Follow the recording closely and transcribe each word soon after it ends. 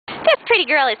pretty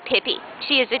girl is Pippi.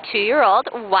 She is a 2-year-old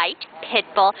white pit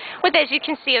bull with, as you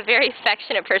can see, a very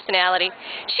affectionate personality.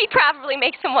 She'd probably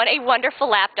make someone a wonderful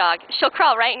lap dog. She'll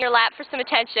crawl right in your lap for some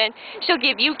attention. She'll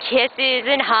give you kisses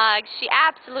and hugs. She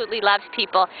absolutely loves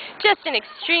people. Just an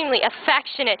extremely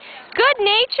affectionate,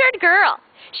 good-natured girl.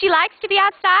 She likes to be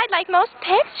outside like most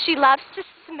pits. She loves to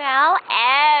smell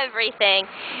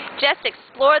everything. Just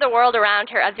explore the world around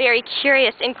her. A very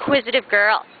curious, inquisitive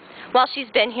girl. While she's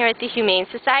been here at the Humane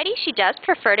Society, she does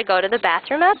prefer to go to the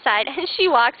bathroom outside, and she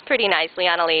walks pretty nicely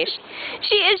on a leash.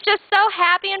 She is just so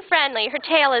happy and friendly. Her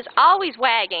tail is always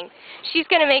wagging. She's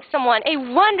going to make someone a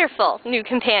wonderful new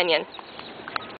companion.